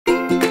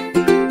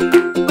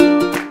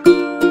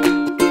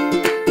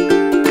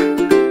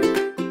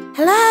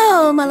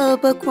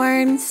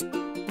bookworms.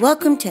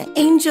 Welcome to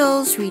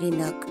Angel's Reading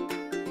Nook.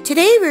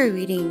 Today we're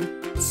reading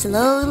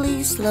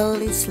Slowly,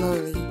 Slowly,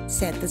 Slowly,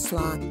 said the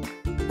Sloth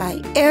by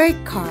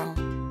Eric Carle.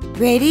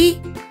 Ready?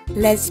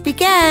 Let's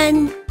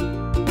begin!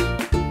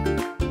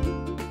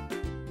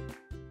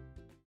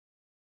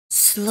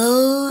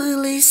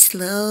 Slowly,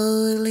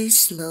 slowly,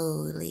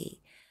 slowly,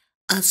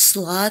 a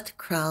sloth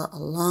crawled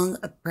along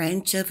a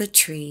branch of a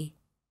tree.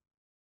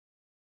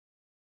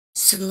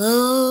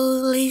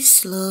 Slowly,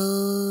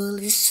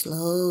 slowly,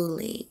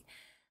 slowly,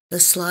 the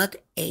sloth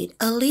ate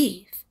a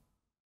leaf.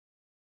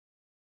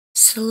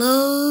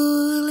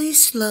 Slowly,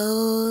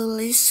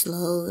 slowly,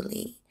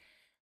 slowly,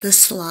 the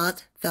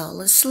sloth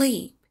fell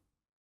asleep.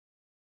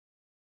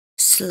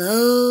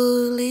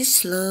 Slowly,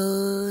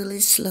 slowly,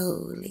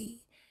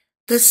 slowly,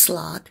 the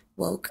sloth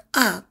woke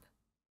up.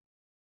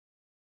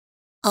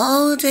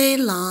 All day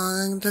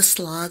long, the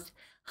sloth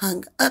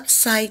hung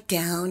upside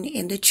down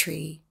in the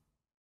tree.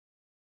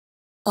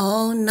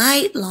 All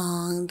night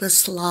long, the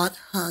sloth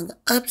hung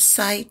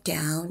upside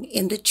down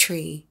in the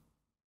tree.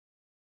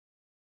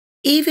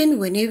 Even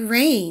when it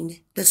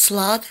rained, the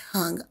sloth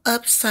hung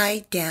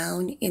upside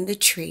down in the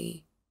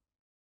tree.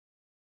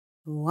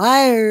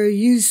 "Why are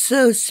you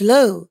so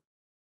slow?"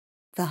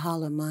 the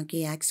hollow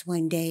monkey asked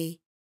one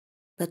day,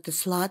 but the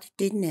sloth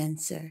didn't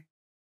answer.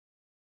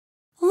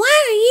 "Why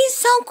are you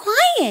so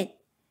quiet?"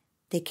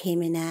 the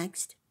caiman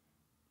asked,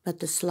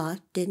 but the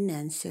sloth didn't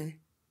answer.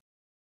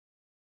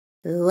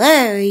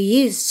 "Why are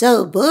you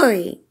so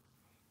boring?"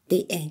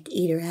 the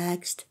anteater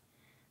asked,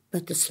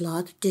 but the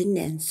sloth didn't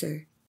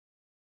answer.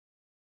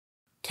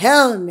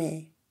 "Tell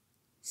me,"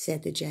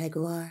 said the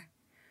jaguar,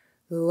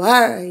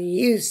 "why are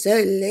you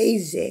so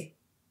lazy?"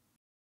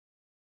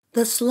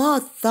 The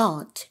sloth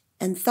thought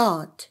and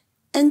thought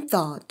and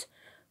thought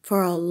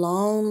for a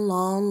long,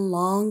 long,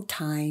 long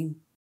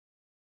time.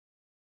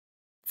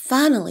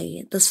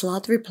 Finally, the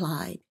sloth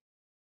replied,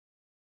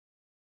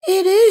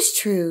 "It is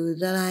true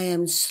that I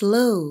am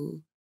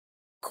slow,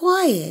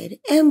 quiet,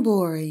 and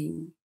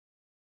boring.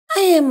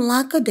 I am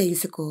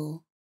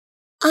lackadaisical.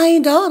 I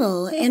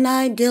dawdle and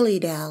I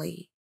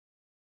dilly-dally.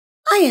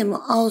 I am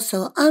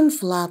also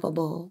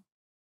unflappable,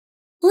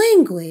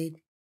 languid,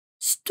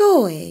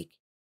 stoic,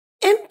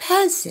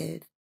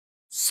 impassive,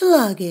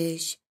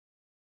 sluggish,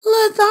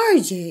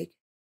 lethargic,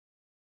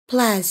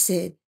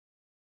 placid,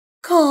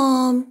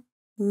 calm,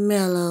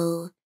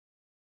 mellow,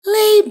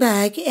 laid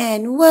back,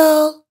 and,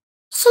 well,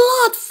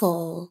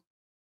 slothful.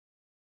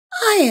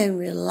 I am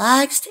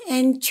relaxed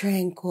and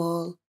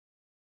tranquil,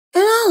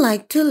 and I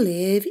like to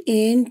live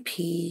in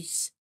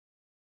peace.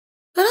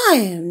 But I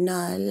am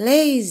not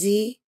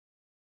lazy."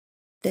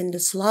 Then the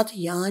sloth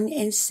yawned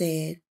and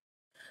said,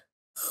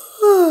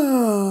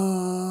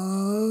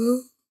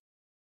 "Oh,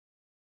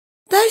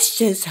 that's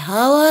just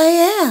how I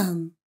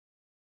am.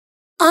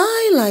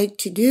 I like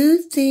to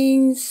do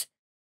things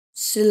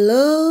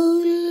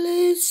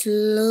slowly,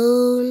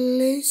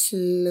 slowly,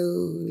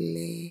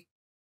 slowly."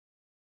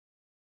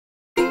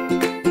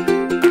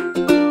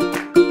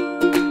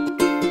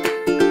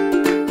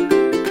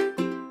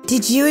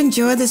 Did you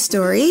enjoy the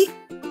story?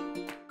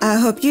 I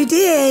hope you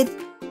did.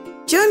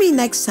 Join me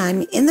next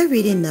time in the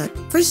Reading Nook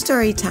for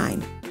story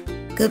time.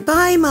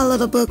 Goodbye, my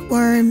little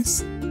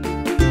bookworms.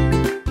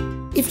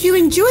 If you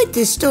enjoyed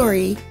this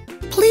story,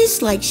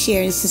 please like,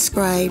 share, and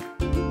subscribe.